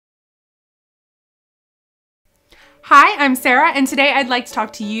Hi, I'm Sarah, and today I'd like to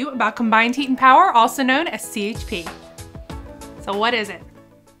talk to you about combined heat and power, also known as CHP. So what is it?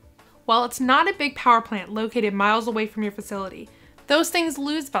 Well, it's not a big power plant located miles away from your facility. Those things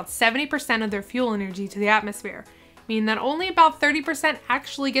lose about 70% of their fuel energy to the atmosphere, meaning that only about 30%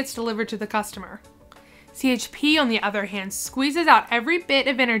 actually gets delivered to the customer. CHP, on the other hand, squeezes out every bit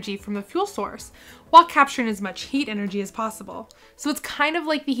of energy from the fuel source while capturing as much heat energy as possible. So it's kind of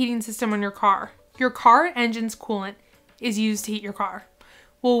like the heating system on your car. Your car engine's coolant is used to heat your car.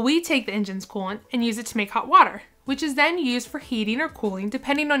 Well, we take the engine's coolant and use it to make hot water, which is then used for heating or cooling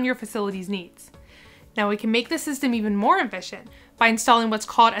depending on your facility's needs. Now we can make the system even more efficient by installing what's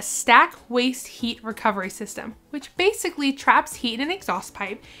called a stack waste heat recovery system, which basically traps heat in an exhaust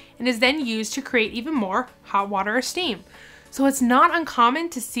pipe and is then used to create even more hot water or steam. So it's not uncommon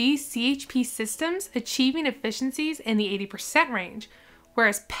to see CHP systems achieving efficiencies in the 80% range,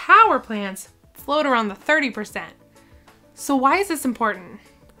 whereas power plants float around the 30%. So why is this important?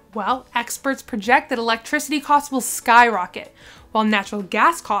 Well, experts project that electricity costs will skyrocket, while natural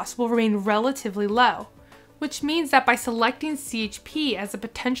gas costs will remain relatively low, which means that by selecting CHP as a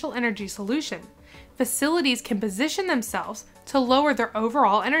potential energy solution, facilities can position themselves to lower their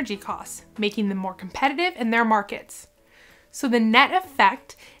overall energy costs, making them more competitive in their markets. So the net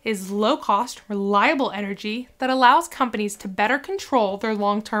effect is low-cost, reliable energy that allows companies to better control their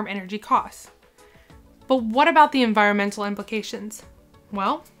long-term energy costs. But what about the environmental implications?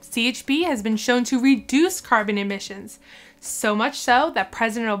 Well, CHP has been shown to reduce carbon emissions, so much so that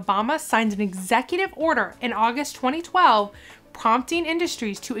President Obama signed an executive order in August 2012 prompting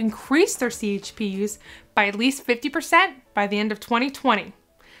industries to increase their CHP use by at least 50% by the end of 2020.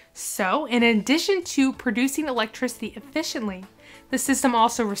 So, in addition to producing electricity efficiently, the system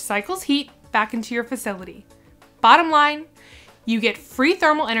also recycles heat back into your facility. Bottom line, you get free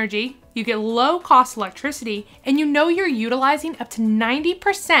thermal energy, you get low-cost electricity, and you know you're utilizing up to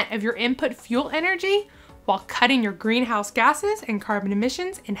 90% of your input fuel energy while cutting your greenhouse gases and carbon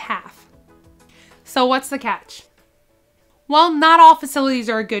emissions in half. So what's the catch? Well, not all facilities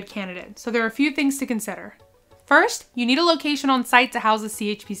are a good candidate, so there are a few things to consider. First, you need a location on site to house a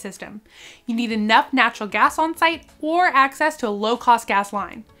CHP system. You need enough natural gas on site or access to a low-cost gas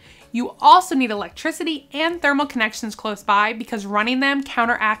line. You also need electricity and thermal connections close by because running them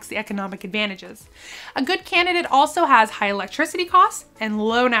counteracts the economic advantages. A good candidate also has high electricity costs and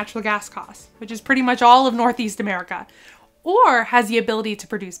low natural gas costs, which is pretty much all of Northeast America, or has the ability to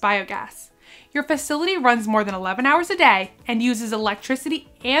produce biogas. Your facility runs more than 11 hours a day and uses electricity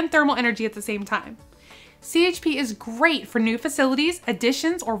and thermal energy at the same time. CHP is great for new facilities,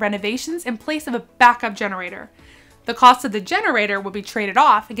 additions, or renovations in place of a backup generator. The cost of the generator will be traded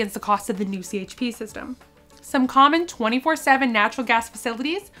off against the cost of the new CHP system. Some common 24/7 natural gas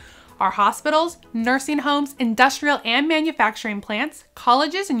facilities are hospitals, nursing homes, industrial and manufacturing plants,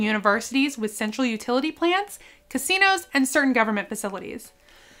 colleges and universities with central utility plants, casinos, and certain government facilities.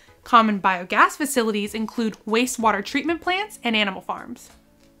 Common biogas facilities include wastewater treatment plants and animal farms.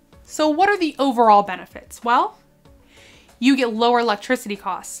 So what are the overall benefits? Well, you get lower electricity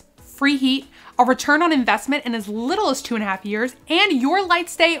costs, free heat, a return on investment in as little as 2.5 years, and your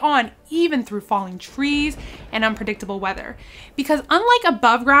lights stay on even through falling trees and unpredictable weather. Because unlike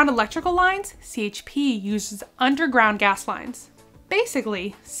above ground electrical lines, CHP uses underground gas lines.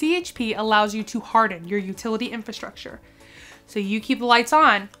 Basically, CHP allows you to harden your utility infrastructure, so you keep the lights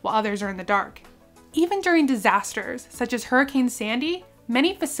on while others are in the dark. Even during disasters, such as Hurricane Sandy,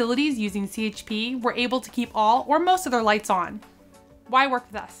 many facilities using CHP were able to keep all or most of their lights on. Why work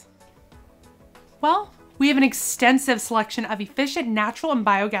with us? Well, we have an extensive selection of efficient natural and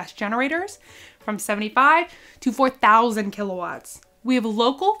biogas generators from 75 to 4,000 kilowatts. We have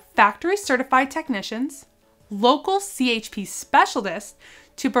local factory certified technicians, local CHP specialists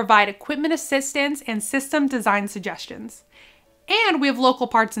to provide equipment assistance and system design suggestions, and we have local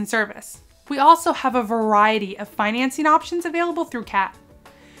parts and service. We also have a variety of financing options available through CAT.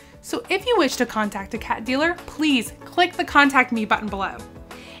 So if you wish to contact a CAT dealer, please click the Contact Me button below.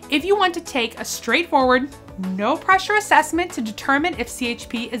 If you want to take a straightforward, no pressure assessment to determine if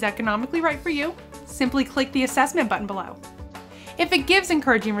CHP is economically right for you, simply click the assessment button below. If it gives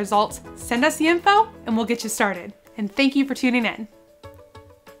encouraging results, send us the info and we'll get you started. And thank you for tuning in.